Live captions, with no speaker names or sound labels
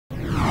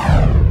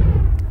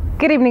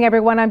Good evening,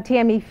 everyone. I'm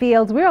Tammy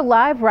Fields. We're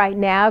live right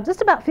now,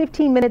 just about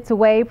 15 minutes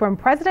away from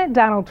President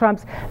Donald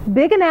Trump's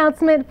big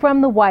announcement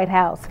from the White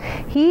House.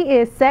 He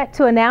is set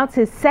to announce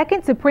his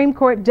second Supreme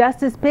Court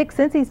justice pick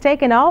since he's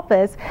taken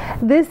office.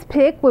 This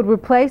pick would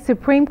replace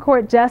Supreme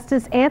Court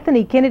Justice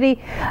Anthony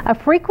Kennedy, a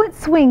frequent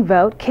swing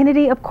vote.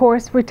 Kennedy, of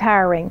course,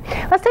 retiring.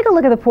 Let's take a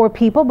look at the four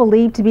people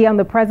believed to be on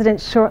the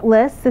president's short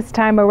list this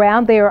time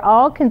around. They are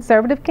all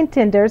conservative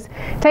contenders.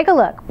 Take a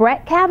look.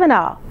 Brett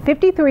Kavanaugh,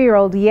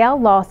 53-year-old Yale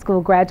Law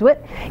School graduate.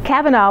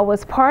 Kavanaugh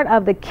was part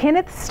of the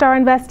Kenneth Starr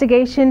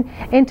investigation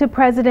into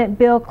President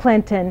Bill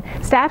Clinton,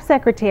 staff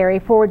secretary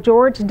for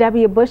George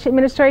W. Bush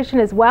administration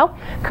as well,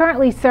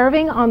 currently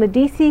serving on the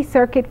D.C.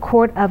 Circuit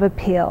Court of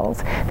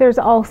Appeals. There's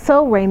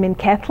also Raymond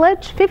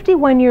Kethledge,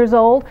 51 years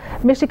old,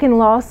 Michigan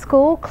Law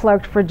School,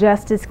 clerked for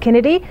Justice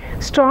Kennedy,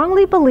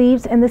 strongly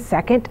believes in the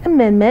Second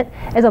Amendment,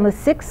 is on the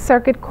Sixth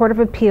Circuit Court of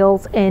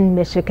Appeals in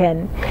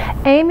Michigan.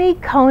 Amy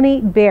Coney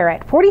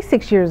Barrett,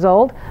 46 years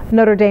old,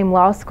 Notre Dame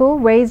Law School,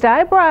 raised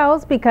eyebrows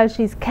because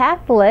she's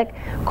Catholic,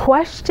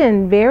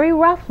 questioned very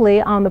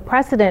roughly on the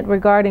precedent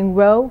regarding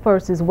Roe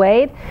versus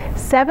Wade,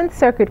 Seventh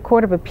Circuit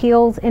Court of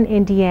Appeals in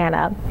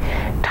Indiana.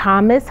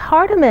 Thomas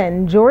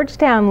Hardiman,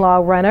 Georgetown law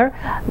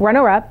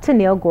runner-up to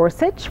Neil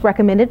Gorsuch,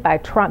 recommended by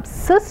Trump's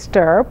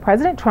sister,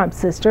 President Trump's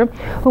sister,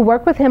 who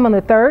worked with him on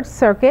the Third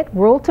Circuit,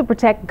 ruled to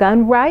protect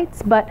gun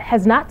rights, but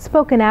has not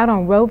spoken out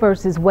on Roe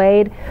versus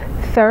Wade,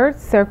 Third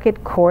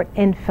Circuit Court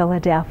in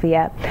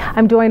Philadelphia.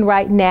 I'm joined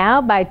right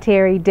now by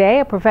Terri Day,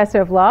 a professor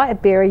of law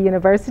at Barry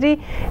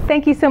University.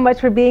 Thank you so much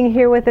for being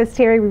here with us,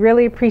 Terri. We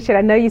really appreciate it.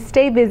 I know you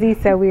stay busy,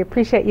 so we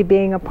appreciate you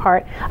being a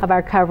part of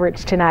our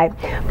coverage tonight.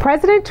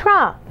 President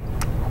Trump,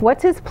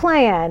 what's his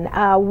plan?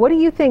 What do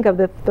you think of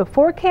the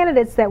four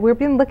candidates that we've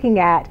been looking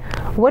at?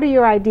 What are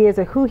your ideas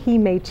of who he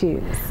may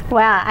choose?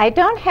 Well, I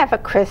don't have a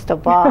crystal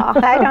ball.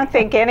 I don't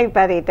think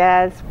anybody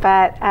does,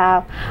 but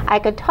I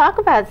could talk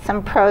about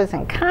some pros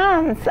and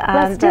cons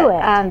on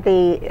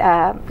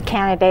the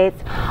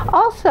candidates.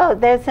 Also,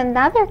 there's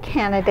another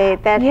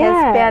candidate that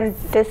has been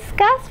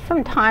discussed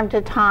from time to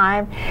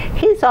time.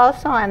 He's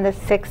also on the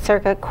Sixth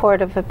Circuit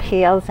Court of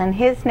Appeals, and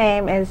his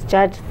name is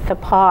Judge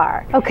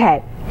Thapar.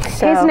 Okay.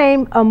 So, his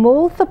name,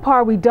 Amul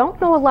Thapar. We don't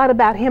know a lot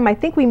about him. I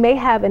think we may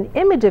have an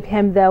image of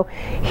him, though.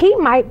 He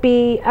might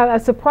be a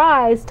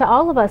surprise to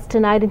all of us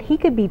tonight, and he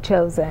could be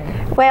chosen.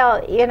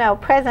 Well, you know,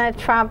 President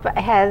Trump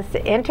has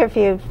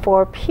interviewed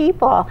four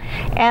people,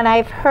 and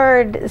I've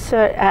heard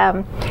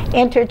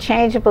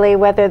interchangeably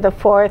whether the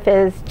fourth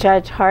is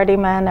Judge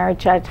Hardiman or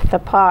Judge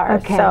Thapar.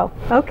 Okay. So,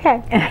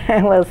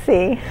 we'll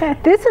see.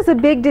 This is a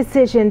big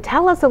decision.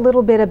 Tell us a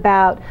little bit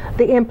about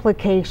the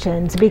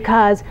implications,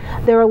 because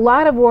there are a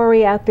lot of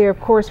worry out there, of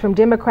course, from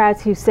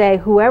Democrats who say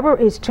whoever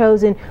is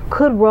chosen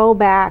could roll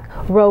back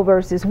Roe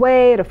versus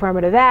Wade,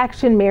 affirmative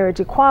action, marriage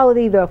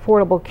equality, the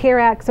Affordable Care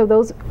Act. So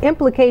those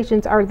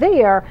implications are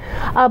there.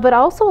 But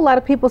also a lot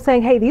of people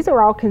saying, hey, these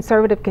are all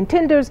conservative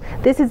contenders.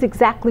 This is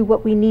exactly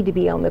what we need to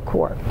be on the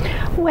court.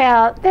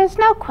 Well, there's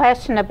no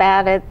question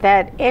about it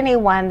that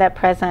anyone that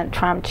President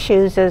Trump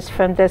chooses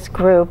from this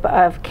group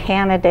of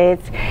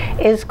candidates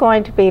is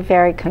going to be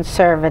very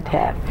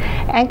conservative.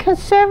 And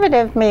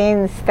conservative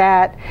means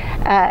that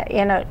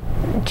you know,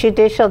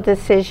 judicial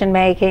decision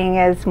making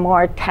is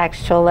more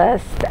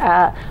textualist,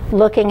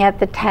 looking at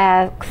the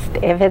text,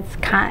 if it's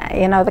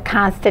the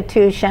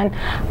Constitution,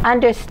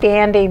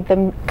 understanding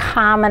the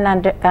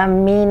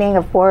common meaning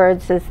of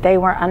words as they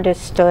were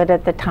understood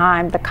at the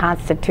time the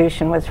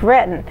Constitution was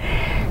written.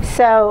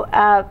 So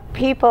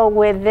people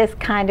with this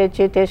kind of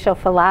judicial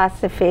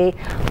philosophy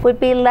would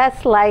be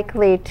less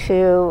likely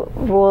to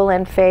rule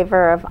in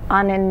favor of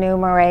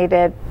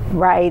unenumerated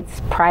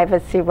rights,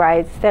 privacy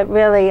rights that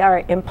really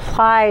are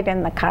implied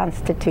in the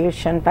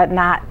Constitution but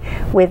not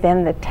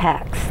within the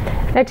text.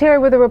 Now,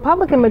 Terri, with a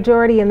Republican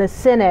majority in the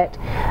Senate,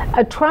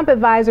 a Trump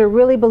advisor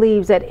really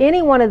believes that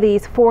any one of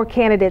these four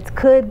candidates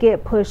could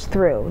get pushed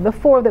through, the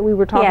four that we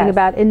were talking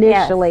about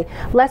initially.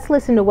 Let's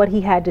listen to what he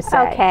had to say.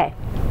 Okay.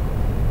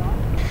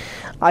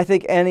 I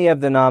think any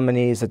of the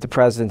nominees that the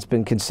president's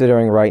been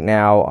considering right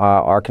now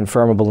are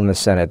confirmable in the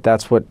Senate.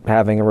 That's what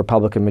having a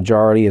Republican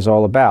majority is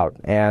all about.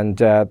 And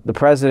the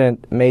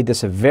president made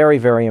this a very,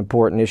 very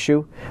important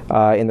issue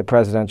in the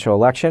presidential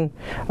election,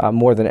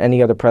 more than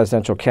any other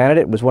presidential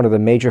candidate. It was one of the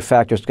major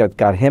factors that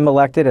got him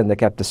elected and that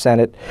kept the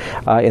Senate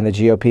in the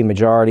GOP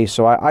majority.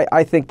 So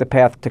I think the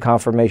path to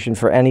confirmation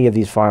for any of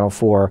these final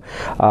four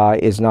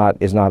is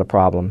not a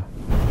problem.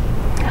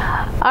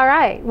 All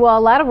right. Well,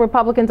 a lot of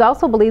Republicans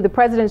also believe the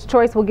president's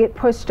choice will get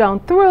pushed on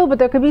through, but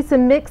there could be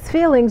some mixed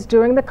feelings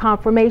during the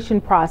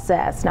confirmation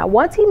process. Now,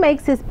 once he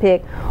makes his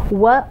pick,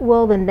 what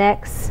will the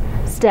next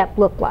step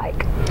look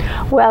like?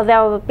 Well,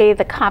 there will be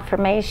the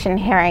confirmation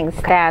hearings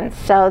then.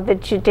 So the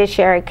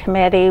Judiciary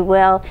Committee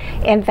will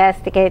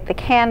investigate the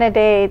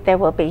candidate. There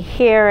will be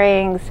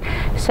hearings.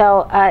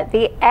 So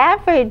the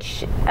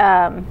average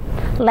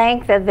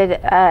length of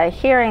the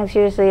hearings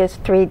usually is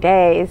 3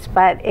 days,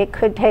 but it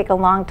could take a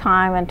long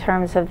time in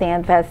terms of the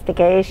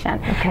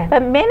investigation. Okay.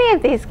 But many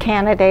of these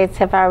candidates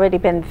have already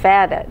been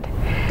vetted.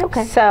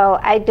 Okay. So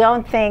I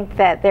don't think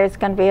that there's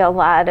going to be a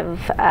lot of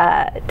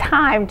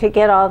time to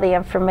get all the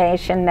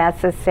information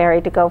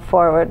necessary to go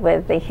forward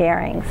with the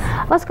hearings.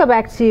 Let's go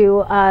back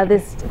to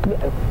this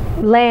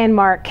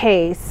landmark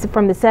case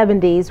from the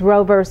 70s,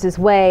 Roe versus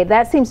Wade.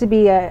 That seems to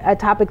be a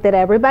topic that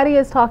everybody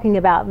is talking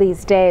about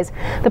these days.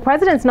 The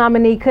president's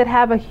nominee could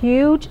have a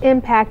huge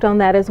impact on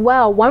that as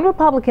well. One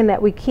Republican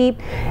that we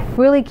keep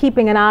really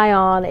keeping an eye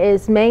on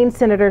is Maine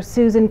Senator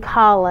Susan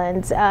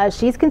Collins.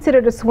 She's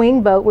considered a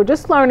swing vote. We're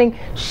just learning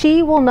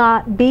she will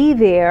not be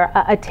there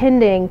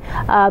attending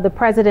the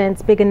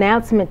president's big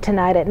announcement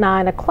tonight at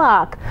 9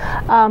 o'clock.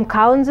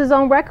 Collins is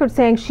on record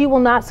saying she will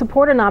not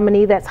support a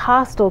nominee that's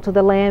hostile to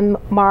the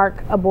landmark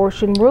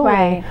abortion ruling.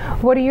 Right.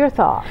 What are your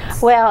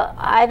thoughts? Well,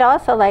 I'd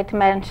also like to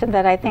mention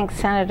that I think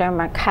Senator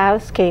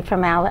Murkowski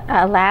from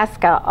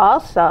Alaska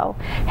also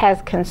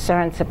has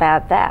concerns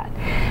about that.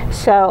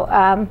 So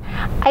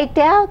I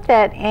doubt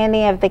that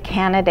any of the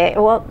candidates,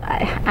 well,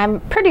 I'm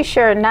pretty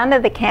sure none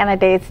of the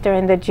candidates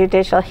during the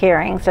judicial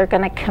hearings are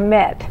going to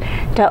commit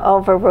to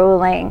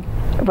overruling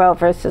Roe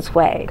versus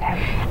Wade.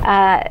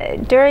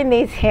 During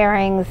these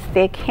hearings,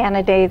 the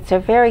candidates are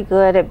very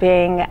good at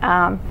being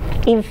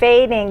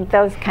evading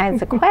those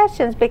kinds of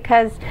questions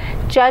because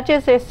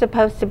judges are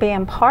supposed to be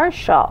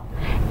impartial.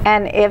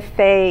 And if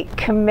they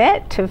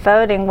commit to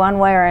voting one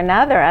way or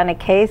another on a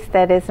case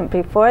that isn't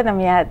before them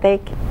yet, they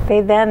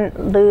then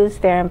lose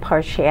their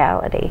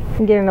impartiality.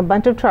 You get in a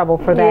bunch of trouble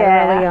for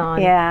that early on.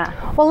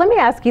 Yeah. Well, let me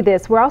ask you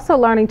this. We're also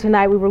learning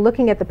tonight, we were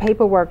looking at the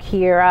paperwork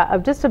here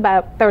of just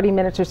about 30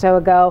 minutes or so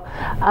ago.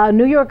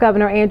 New York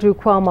Governor Andrew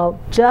Cuomo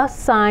just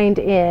signed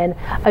in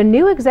a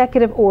new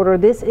executive order.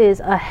 This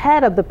is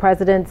ahead of the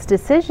president's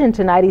decision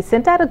tonight. He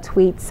sent out a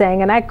tweet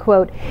saying, and I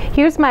quote,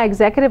 "Here's my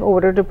executive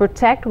order to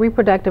protect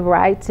reproductive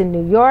rights in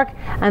New York,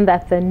 and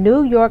that the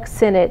New York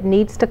Senate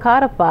needs to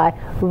codify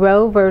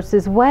Roe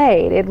versus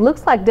Wade." It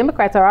looks like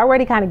Democrats are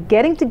already kind of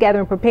getting together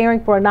and preparing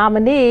for a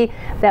nominee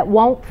that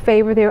won't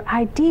favor their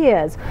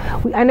ideas.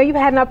 I know you've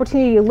had an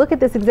opportunity to look at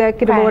this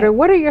executive order.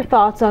 What are your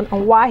thoughts on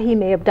why he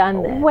may have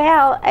done this?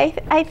 Well,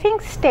 I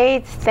think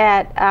states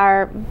that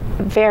are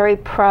very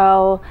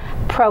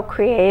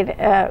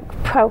procreative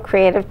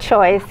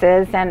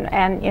choices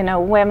and you know,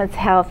 women's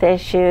health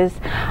issues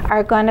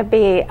are going to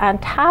be on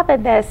top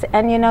of this.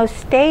 And you know,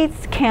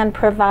 states can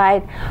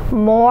provide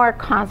more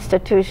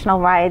constitutional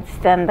rights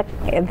than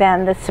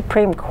the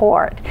Supreme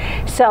Court.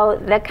 So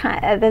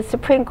the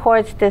Supreme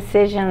Court's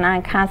decision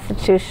on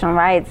constitutional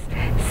rights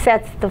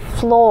sets the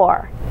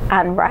floor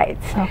on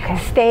rights. Okay.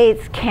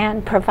 States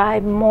can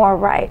provide more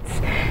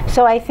rights.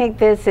 So I think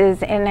this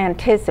is in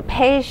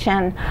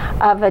anticipation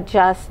of a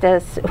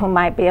justice who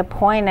might be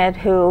appointed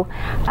who,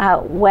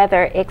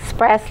 whether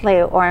expressly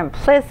or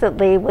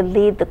implicitly, would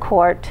lead the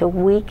court to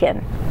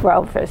weaken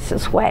Roe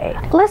versus Wade.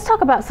 Let's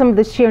talk about some of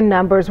the sheer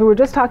numbers. We were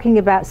just talking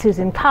about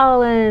Susan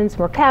Collins,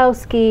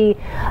 Murkowski.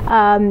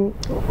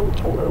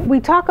 We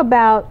talk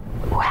about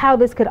how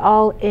this could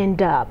all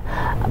end up.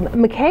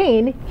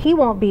 McCain, he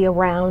won't be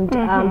around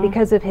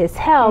because of his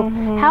health.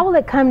 How will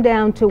it come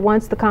down to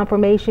once the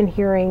confirmation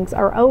hearings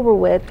are over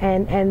with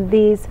and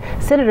these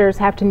senators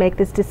have to make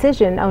this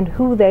decision on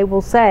who they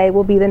will say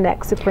will be the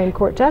next Supreme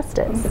Court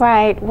justice?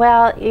 Right.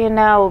 Well, you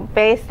know,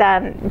 based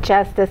on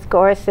Justice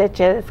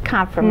Gorsuch's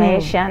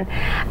confirmation,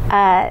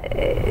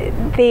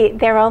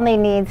 there only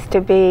needs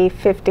to be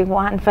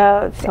 51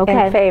 votes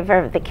in favor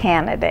of the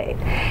candidate.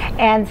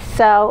 And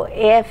so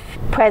if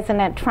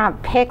President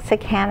Trump picks a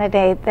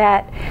candidate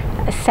that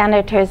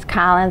Senators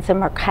Collins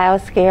and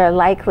Murkowski are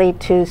likely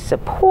to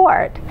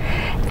support,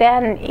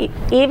 then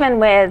even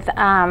with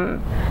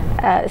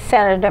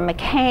Senator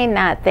McCain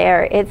not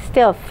there, it's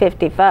still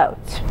 50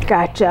 votes.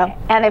 Gotcha.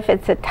 And if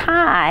it's a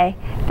tie,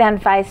 then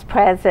Vice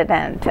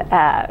President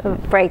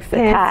breaks the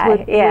tie.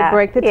 Would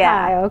break the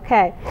tie.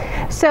 Okay.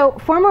 So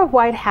former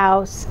White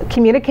House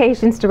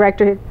Communications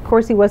Director, of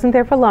course he wasn't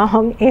there for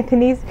long,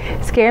 Anthony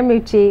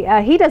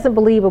Scaramucci, he doesn't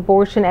believe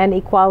abortion and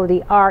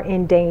equality are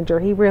in danger.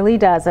 He really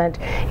doesn't.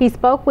 He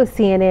spoke with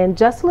CNN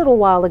just a little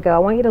while ago. I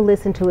want you to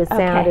listen to his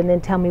sound and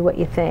then tell me what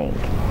you think.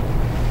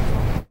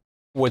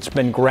 What's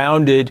been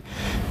grounded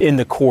in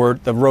the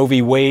court, the Roe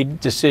v. Wade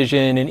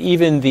decision, and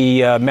even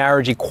the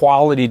marriage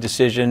equality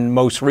decision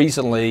most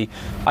recently,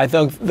 I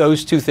think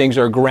those two things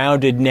are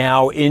grounded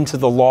now into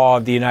the law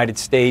of the United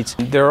States.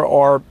 There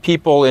are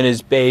people in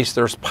his base,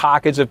 there's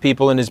pockets of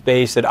people in his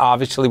base that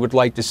obviously would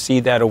like to see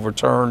that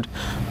overturned.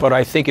 But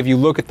I think if you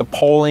look at the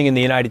polling in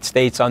the United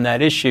States on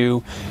that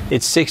issue,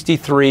 it's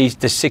 63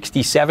 to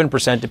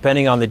 67%,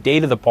 depending on the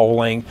date of the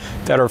polling,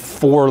 that are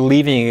for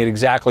leaving it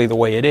exactly the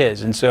way it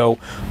is. And so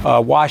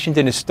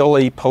Washington is still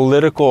a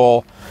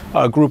political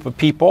group of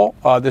people.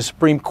 The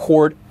Supreme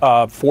Court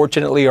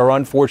fortunately or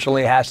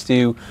unfortunately, has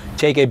to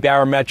take a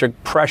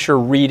barometric pressure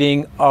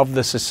reading of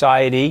the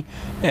society,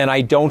 and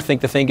I don't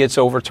think the thing gets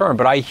overturned.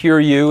 But I hear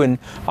you, and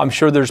I'm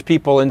sure there's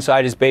people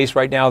inside his base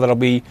right now that'll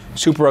be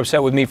super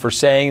upset with me for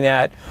saying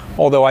that,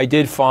 although I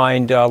did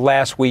find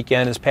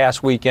this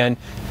past weekend,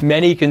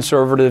 many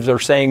conservatives are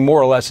saying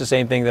more or less the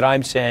same thing that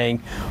I'm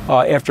saying.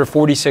 After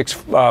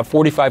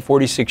 45,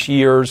 46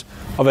 years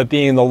of it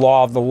being the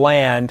law of the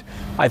land,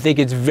 I think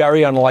it's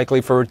very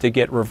unlikely for it to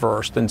get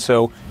reversed. And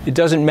so it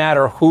doesn't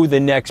matter who the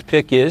next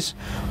pick is.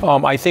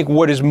 I think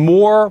what is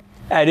more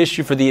at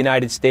issue for the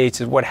United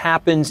States is what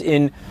happens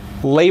in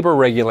labor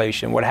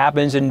regulation, what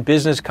happens in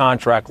business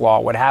contract law,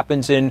 what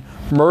happens in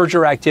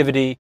merger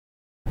activity.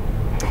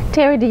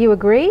 Terri, do you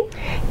agree?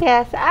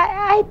 Yes,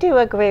 I do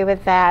agree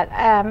with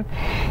that.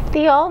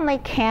 The only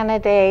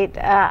candidate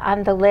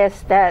on the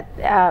list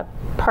that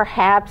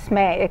perhaps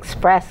may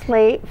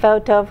expressly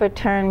vote to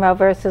overturn Roe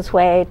versus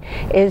Wade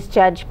is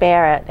Judge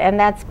Barrett, and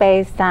that's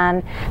based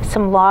on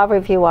some law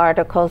review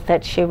articles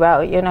that she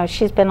wrote. You know,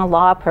 she's been a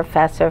law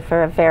professor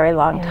for a very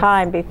long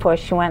time before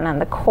she went on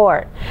the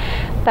court.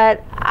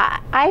 But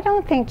I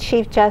don't think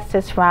Chief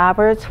Justice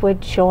Roberts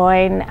would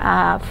join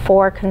a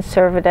block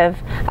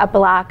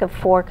of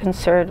four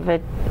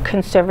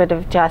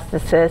conservative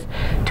justices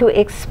to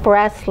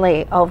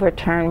expressly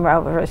overturn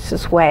Roe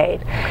versus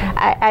Wade.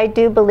 I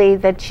do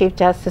believe that Chief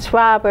Justice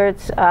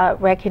Roberts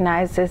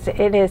recognizes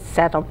it is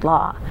settled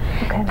law.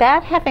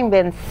 That having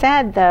been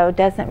said, though,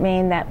 doesn't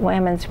mean that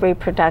women's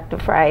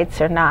reproductive rights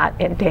are not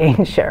in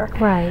danger.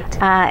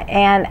 Right.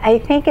 And I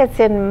think it's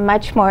in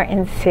much more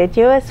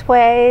insidious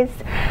ways.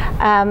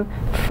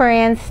 For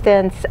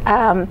instance,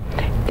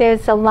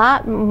 there's a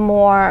lot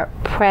more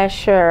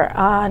pressure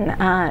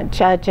on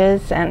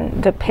judges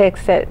and the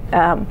picks that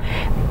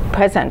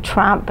President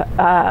Trump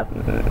has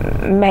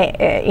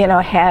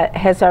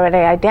already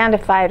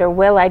identified or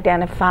will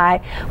identify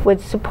would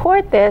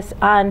support this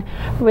on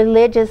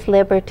religious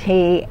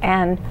liberty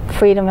and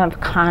freedom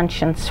of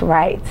conscience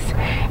rights.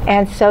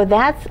 And so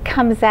that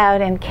comes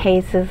out in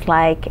cases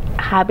like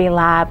Hobby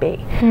Lobby,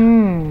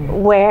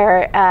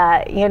 where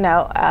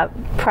a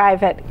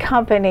private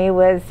company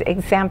was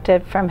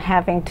exempted from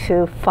having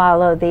to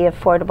follow the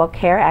Affordable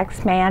Care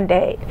Act's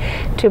mandate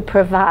to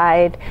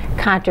provide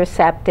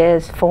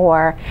contraceptives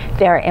for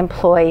their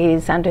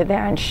employees under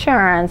their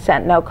insurance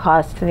at no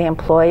cost to the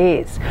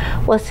employees.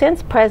 Well,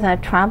 since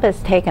President Trump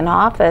has taken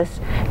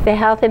office, the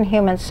Health and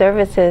Human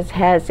Services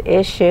has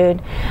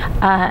issued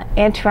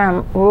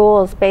interim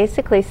rules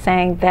basically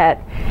saying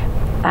that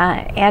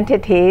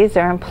entities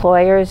or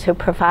employers who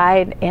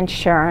provide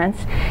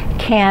insurance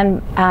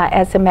can,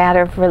 as a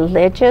matter of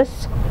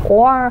religious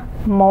or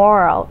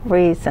moral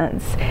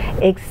reasons,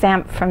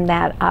 exempt from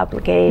that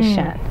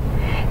obligation.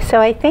 So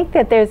I think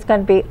that there's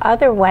going to be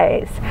other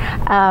ways.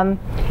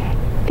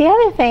 The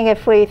other thing,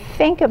 if we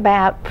think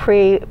about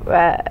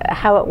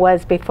how it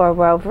was before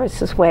Roe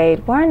versus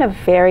Wade, we're in a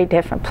very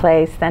different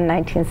place than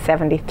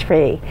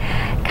 1973.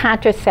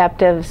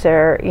 Contraceptives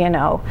are,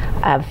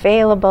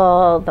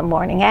 available, the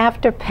morning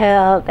after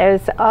pill.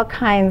 There's all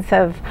kinds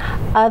of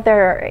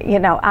other,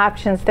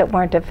 options that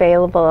weren't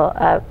available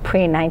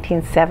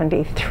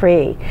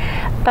pre-1973.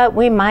 But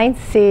we might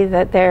see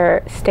that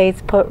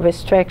states put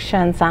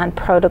restrictions on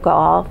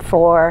protocol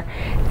for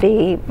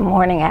the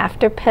morning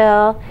after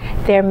pill.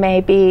 There may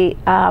be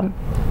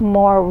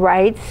more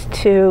rights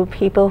to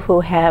people who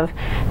have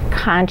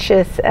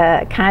conscious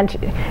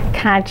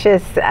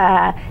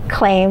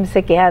claims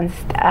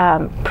against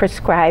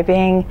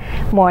prescribing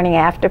morning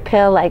after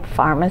pill, like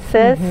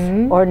pharmacists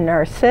or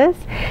nurses.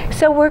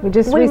 So we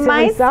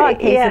might saw a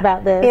case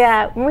about this.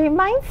 Yeah, we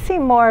might see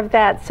more of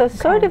that. So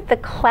sort of the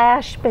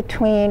clash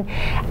between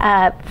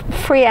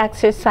free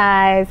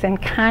exercise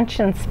and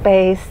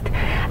conscience-based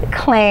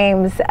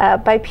claims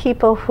by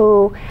people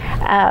who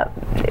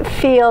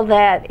feel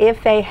that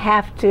if they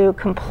have to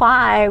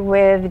comply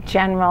with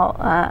general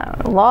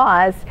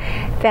laws,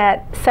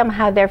 that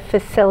somehow they're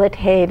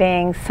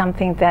facilitating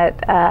something that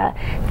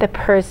the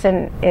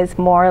person is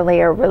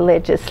morally or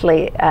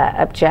religiously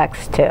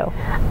objects to.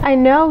 I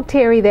know,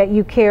 Terri, that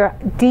you care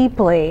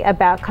deeply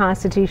about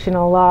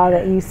constitutional law,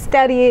 that you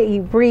study it,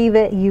 you breathe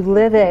it, you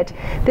live it.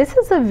 This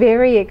is a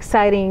very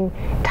exciting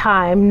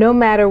time, no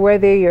matter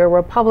whether you're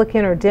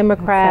Republican or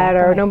Democrat,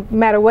 or no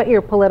matter what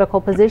your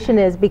political position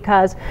is,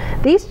 because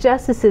these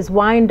justices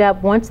wind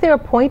up, once they're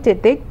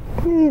appointed, they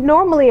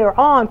normally are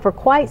on for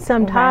quite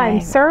some time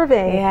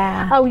serving.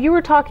 Yeah. Oh, you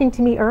were talking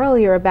to me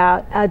earlier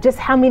about just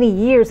how many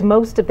years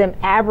most of them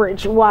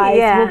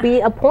average-wise will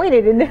be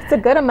appointed, and it's a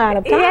good amount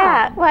of time.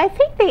 Yeah, well, I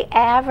think the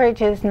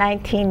average is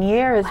 19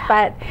 years,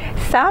 but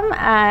some,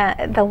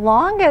 the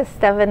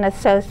longest of an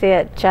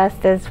associate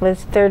justice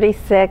was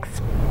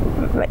 36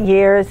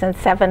 years and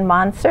 7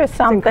 months or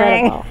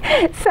something.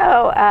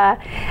 So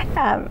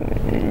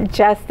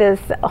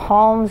Justice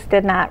Holmes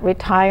did not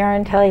retire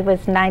until he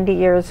was 90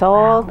 years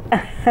old.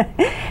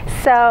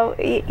 So,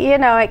 you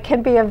know, it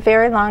can be a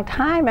very long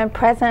time, and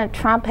President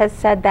Trump has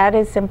said that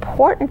is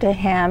important to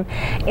him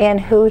in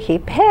who he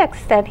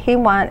picks, that he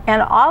wants,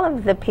 and all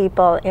of the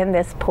people in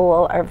this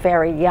pool are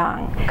very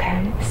young.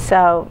 Okay.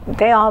 So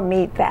they all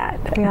meet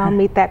that. They all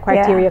meet that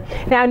criteria.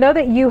 Yeah. Now, I know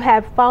that you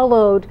have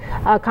followed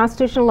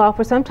constitutional law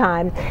for some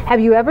time.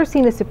 Have you ever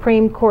seen a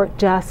Supreme Court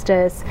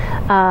justice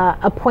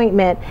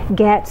appointment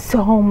get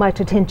so much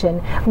attention?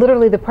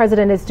 Literally, the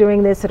president is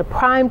doing this at a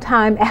prime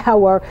time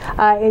hour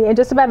in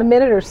just about a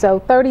minute or so,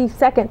 30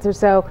 seconds or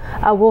so,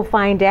 we'll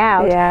find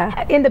out.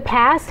 Yeah. In the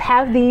past,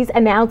 have these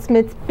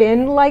announcements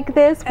been like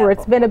this, where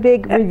it's been a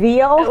big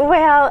reveal?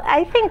 Well,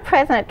 I think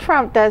President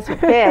Trump does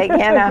big, you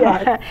know.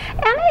 Yes.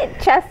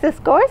 And Justice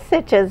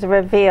Gorsuch's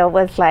reveal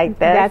was like this.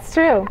 That's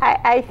true.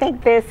 I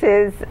think this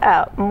is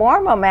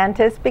more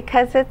momentous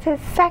because it's his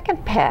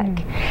second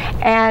pick.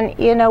 And,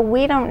 you know,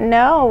 we don't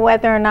know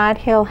whether or not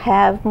he'll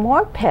have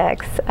more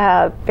picks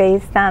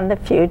based on the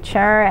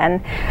future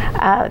and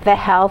the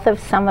health of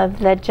some of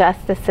the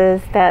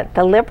justices, that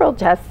the liberal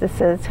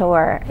justices who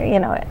are, you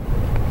know,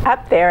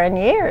 up there in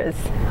years.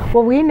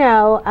 Well, we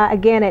know,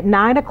 again, at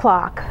 9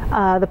 o'clock,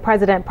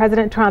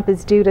 President Trump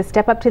is due to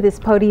step up to this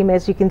podium,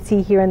 as you can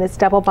see here in this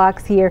double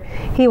box here.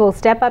 He will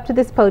step up to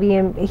this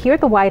podium here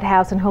at the White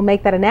House, and he'll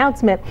make that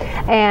announcement.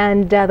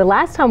 And the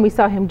last time we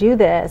saw him do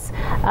this,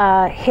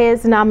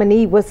 his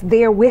nominee was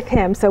there with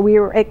him. So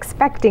we were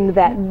expecting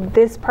that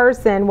this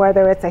person,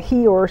 whether it's a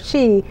he or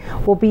she,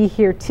 will be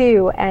here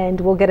too, and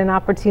we'll get an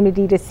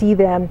opportunity to see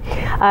them.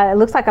 It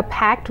looks like a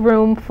packed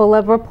room full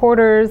of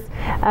reporters.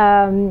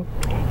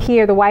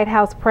 Here, the White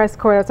House press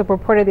corps, there's a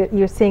reporter that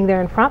you're seeing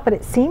there in front, but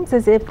it seems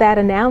as if that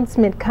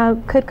announcement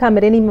could come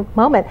at any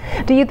moment.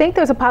 Do you think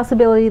there's a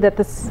possibility that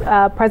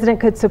the president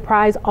could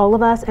surprise all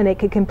of us, and it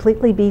could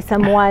completely be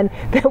someone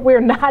that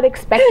we're not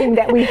expecting,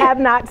 that we have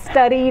not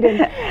studied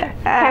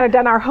and kind of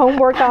done our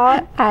homework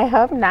on? I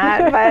hope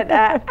not, but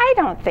I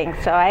don't think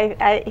so.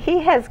 He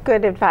has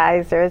good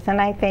advisors, and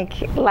I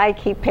think, like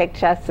he picked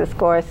Justice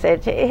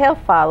Gorsuch, he'll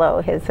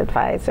follow his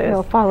advisors.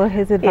 He'll follow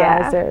his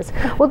advisors.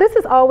 Yeah. Well, this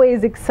is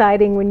always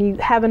exciting when you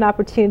have an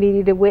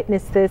opportunity to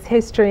witness this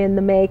history in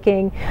the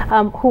making,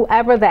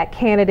 whoever that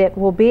candidate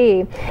will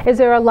be. Is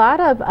there a lot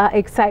of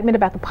excitement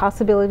about the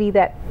possibility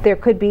that there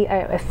could be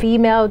a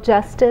female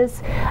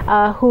justice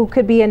who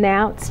could be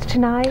announced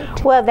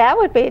tonight? Well, that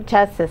would be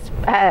Judge.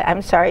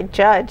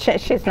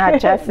 She's not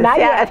justice not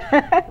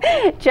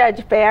yet.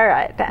 Judge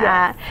Barrett.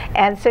 Yes.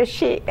 And so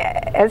she,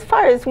 as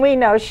far as we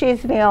know,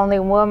 she's the only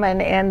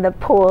woman in the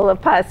pool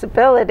of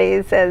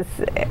possibilities, as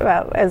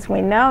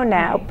we know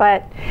now. Right.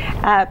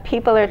 But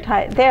people are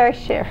there.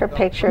 Her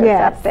picture is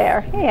up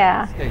there.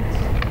 Yeah.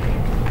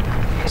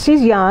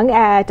 She's young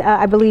at,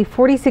 I believe,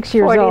 46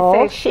 years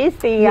old. She's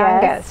the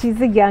youngest. Yes, she's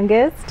the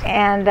youngest.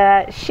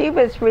 And she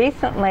was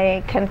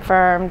recently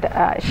confirmed.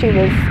 She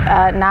was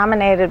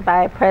nominated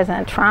by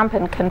President Trump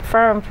and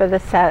confirmed for the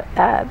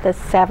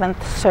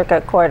 7th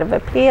Circuit Court of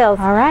Appeals.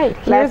 All right,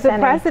 here's the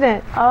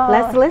president. Oh,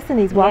 let's listen.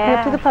 He's walking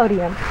up to the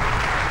podium.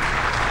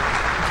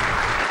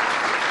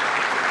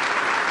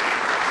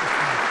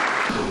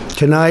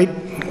 Tonight,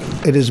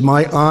 it is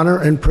my honor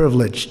and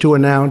privilege to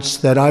announce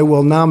that I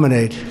will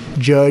nominate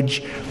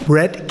Judge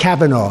Brett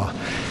Kavanaugh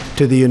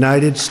to the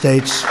United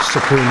States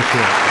Supreme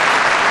Court.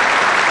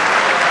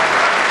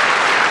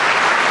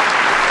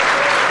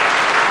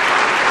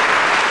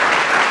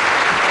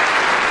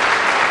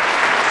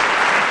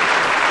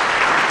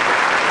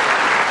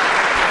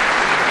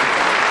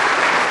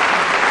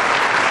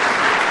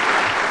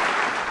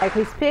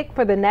 His pick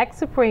for the next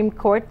Supreme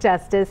Court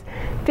Justice,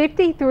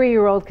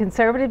 53-year-old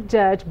conservative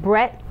Judge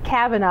Brett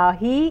Kavanaugh.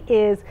 He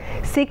is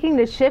seeking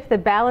to shift the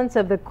balance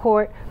of the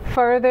court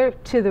further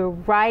to the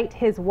right.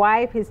 His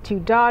wife, his 2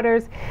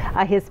 daughters,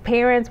 his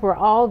parents were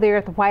all there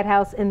at the White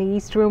House in the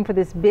East Room for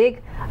this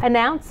big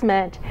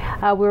announcement.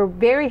 We're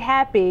very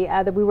happy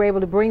that we were able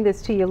to bring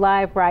this to you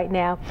live right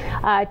now.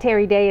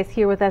 Terri Day is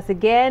here with us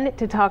again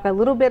to talk a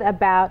little bit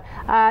about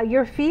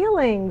your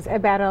feelings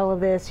about all of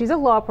this. She's a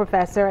law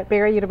professor at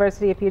Barry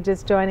University, if you're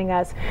just joining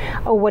us.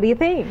 What do you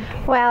think?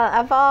 Well,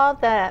 of all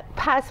the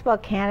possible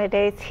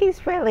candidates,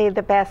 he's really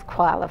the best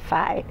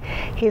qualified.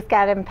 He's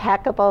got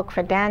impeccable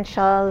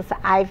credentials,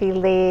 Ivy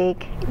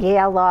League,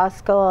 Yale Law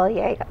School,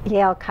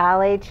 Yale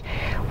College.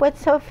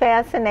 What's so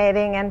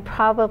fascinating and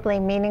probably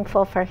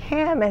meaningful for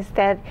him is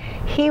that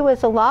he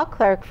was a law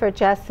clerk for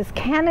Justice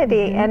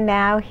Kennedy, and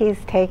now he's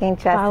taking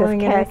Justice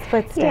Kennedy's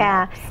footsteps.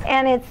 Yeah,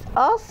 and it's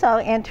also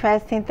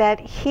interesting that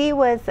he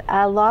was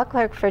a law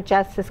clerk for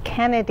Justice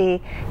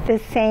Kennedy the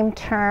same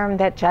term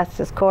that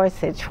Justice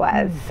Gorsuch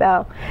was.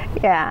 So,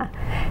 yeah,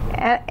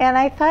 and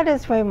I thought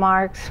his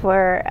remarks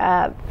were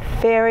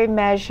very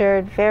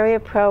measured, very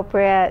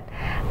appropriate.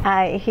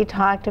 He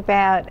talked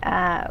about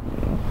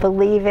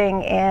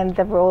believing in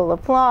the rule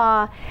of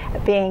law,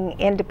 being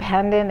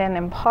independent and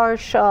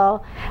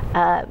impartial,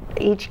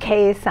 each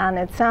case on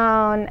its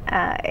own.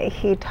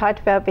 He talked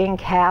about being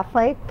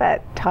Catholic,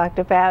 but talked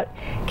about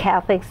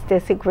Catholics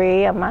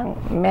disagree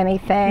among many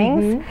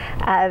things.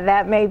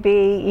 That may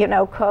be, you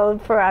know,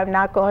 code for I'm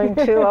not going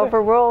to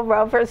overrule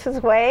Roe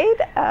versus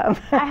Wade. I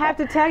have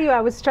to tell you,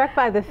 I was struck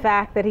by the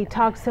fact that he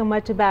talked so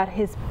much about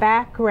his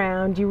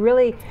background. You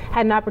really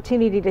had an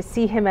opportunity to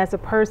see him as a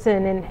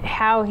person and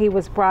how he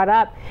was brought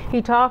up.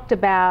 He talked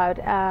about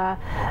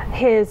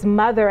his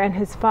mother and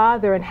his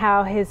father, and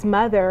how his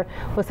mother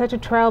was such a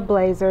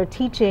trailblazer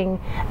teaching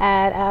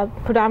at a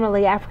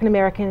predominantly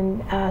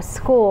African-American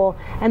school,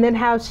 and then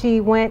how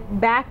she went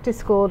back to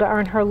school to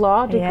earn her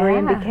law degree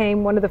and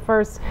became one of the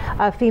first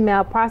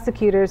female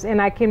prosecutors.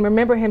 And I can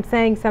remember him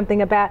saying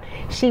something about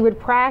she would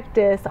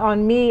practice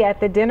on me at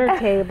the dinner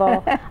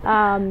table.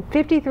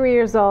 53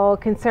 years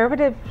old,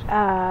 conservative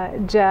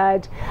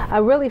judge.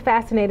 A really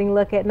fascinating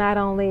look at not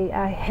only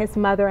his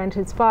mother and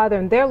his father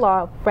and their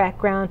law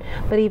background,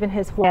 but even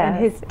his wife and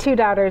his two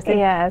daughters.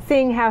 And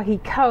seeing how he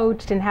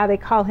coached and how they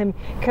call him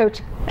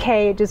Coach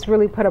K, it just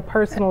really put a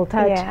personal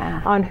touch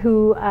on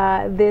who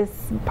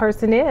this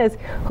person is,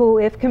 who,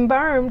 if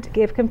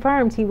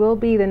confirmed, he will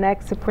be the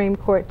next Supreme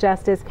Court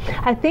Justice.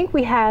 I think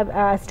we have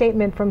a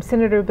statement from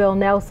Senator Bill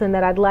Nelson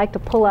that I'd like to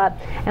pull up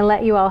and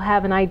let you all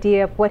have an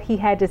idea of what he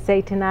had to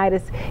say tonight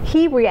as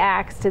he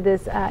reacts to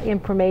this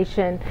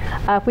information.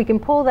 If we can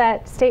pull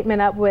that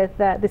statement up with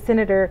the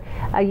Senator,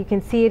 you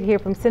can see it here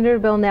from Senator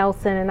Bill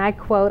Nelson, and I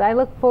quote, "I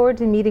look forward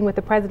to meeting with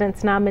the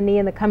President's nominee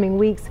in the coming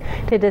weeks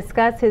to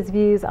discuss his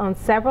views on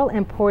several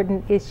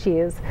important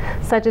issues,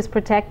 such as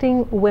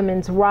protecting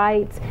women's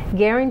rights,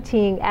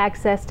 guaranteeing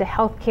access to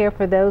health care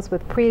for those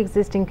with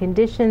pre-existing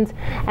conditions,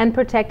 and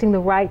protecting the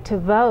right to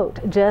vote,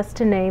 just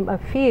to name a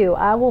few.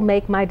 I will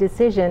make my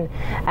decision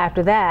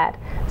after that."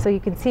 So you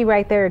can see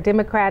right there,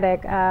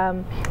 Democratic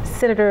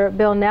Senator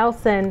Bill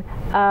Nelson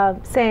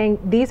saying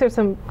these are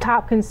some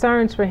top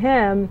concerns for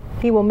him.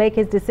 He will make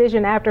his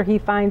decision after he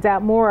finds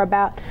out more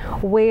about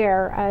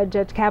where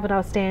Judge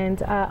Kavanaugh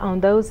stands on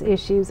those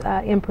issues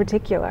in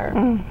particular.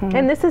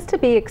 And this is to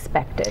be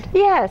expected.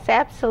 Yes,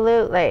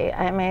 absolutely.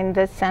 I mean,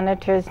 the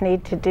senators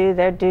need to do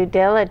their due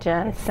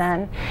diligence,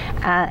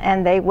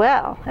 and they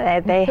will.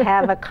 They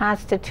have a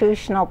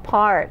constitutional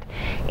part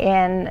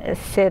in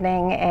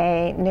sitting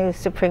a new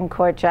Supreme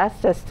Court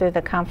justice through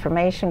the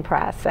confirmation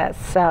process.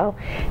 So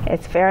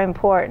it's very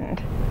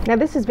important. Now,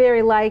 this is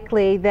very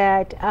likely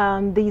that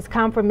these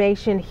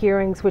confirmation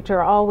hearings, which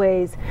are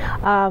always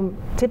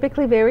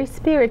typically very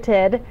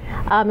spirited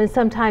and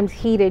sometimes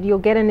heated, you'll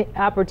get an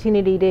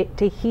opportunity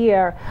to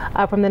hear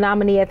from the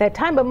nominee at that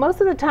time. But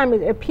most of the time,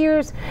 it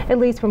appears, at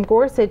least from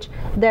Gorsuch,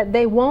 that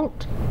they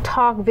won't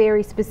talk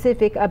very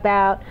specific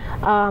about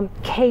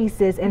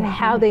cases and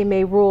how they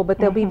may rule, but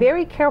they'll be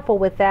very careful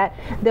with that.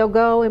 They'll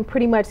go and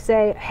pretty much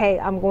say, hey,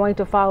 I'm going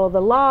to follow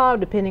the law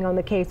depending on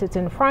the case that's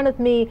in front of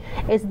me.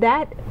 Is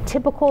that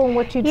typical in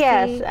what you'd see?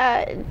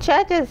 Yes,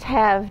 judges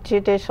have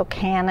judicial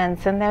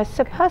canons, and they're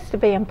supposed to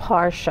be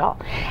impartial.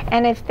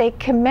 And if they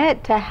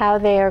commit to how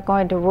they are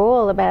going to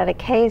rule about a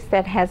case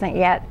that hasn't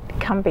yet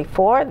come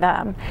before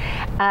them,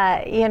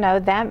 you know,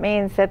 that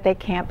means that they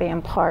can't be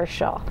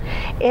impartial.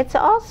 It's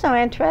also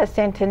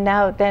interesting to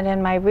note that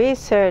in my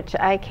research,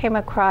 I came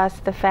across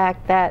the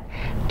fact that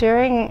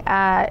during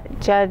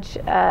Judge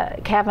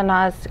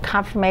Kavanaugh's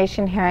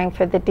confirmation hearing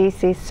for the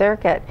D.C.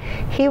 Circuit,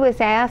 he was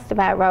asked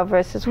about Roe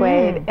versus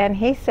Wade, and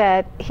he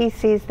said he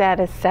sees that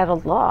as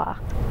settled law.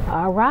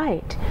 All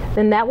right.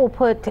 Then that will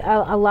put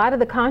a lot of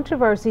the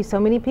controversy, so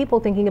many people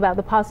thinking about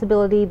the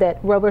possibility that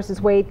Roe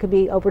versus Wade could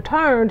be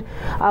overturned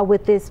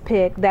with this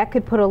pick, that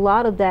could put a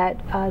lot of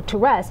that to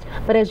rest.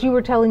 But as you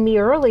were telling me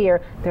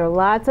earlier, there are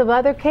lots of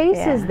other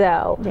cases,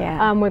 though,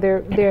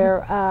 where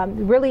they're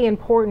really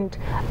important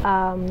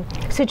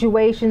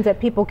situations that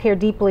people care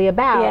deeply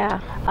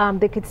about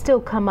that could still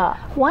come up.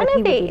 One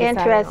of the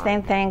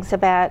interesting things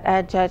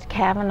about Judge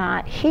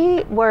Kavanaugh,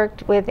 he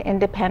worked with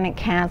independent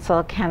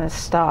counsel Kenneth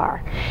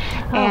Starr.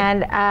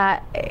 And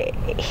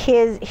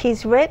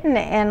he's written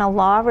in a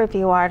law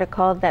review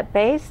article that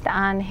based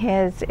on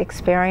his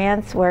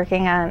experience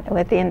working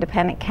with the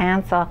independent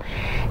counsel,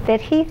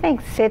 that he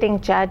thinks sitting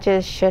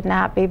judges should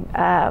not be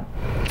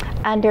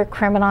under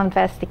criminal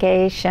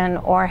investigation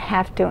or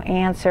have to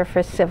answer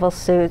for civil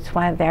suits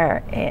while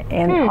they're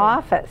in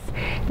office.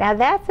 Now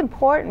that's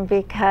important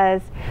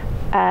because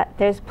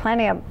there's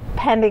plenty of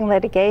pending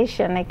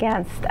litigation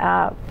against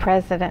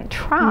President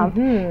Trump,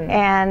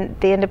 and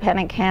the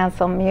independent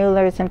counsel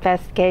Mueller's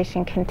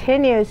investigation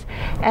continues,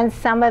 and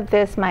some of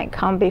this might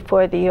come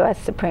before the U.S.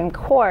 Supreme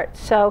Court.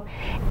 So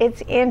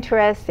it's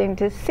interesting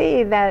to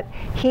see that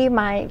he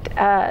might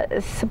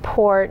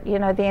support, you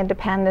know, the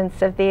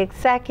independence of the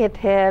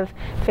executive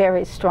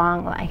very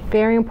strongly.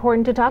 Very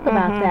important to talk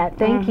about that.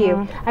 Thank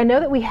you. I know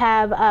that we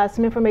have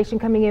some information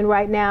coming in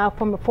right now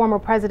from a former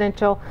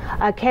presidential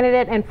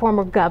candidate and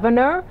former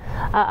governor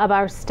about of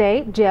our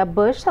state, Jeb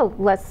Bush. So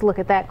let's look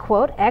at that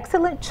quote.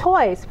 Excellent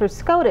choice for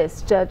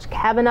SCOTUS. Judge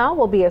Kavanaugh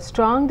will be a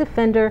strong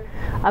defender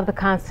of the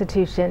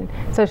Constitution.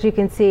 So as you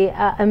can see,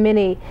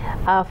 many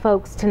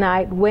folks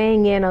tonight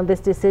weighing in on this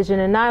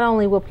decision. And not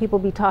only will people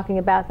be talking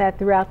about that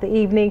throughout the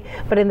evening,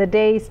 but in the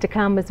days to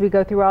come as we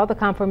go through all the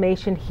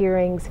confirmation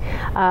hearings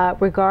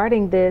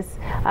regarding this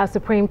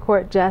Supreme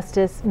Court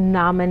Justice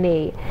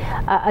nominee.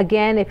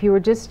 Again, if you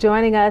were just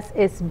joining us,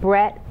 it's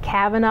Brett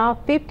Kavanaugh,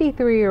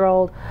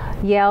 53-year-old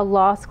Yale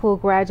Law School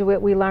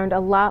graduate. We learned a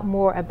lot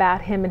more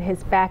about him and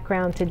his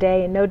background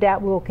today, and no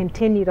doubt we will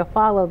continue to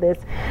follow this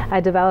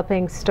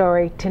developing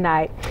story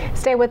tonight.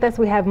 Stay with us.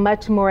 We have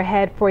much more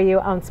ahead for you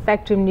on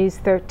Spectrum News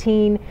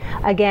 13.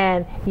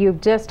 Again,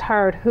 you've just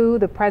heard who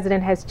the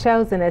president has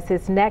chosen as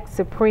his next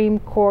Supreme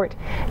Court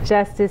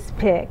Justice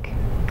pick.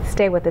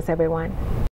 Stay with us, everyone.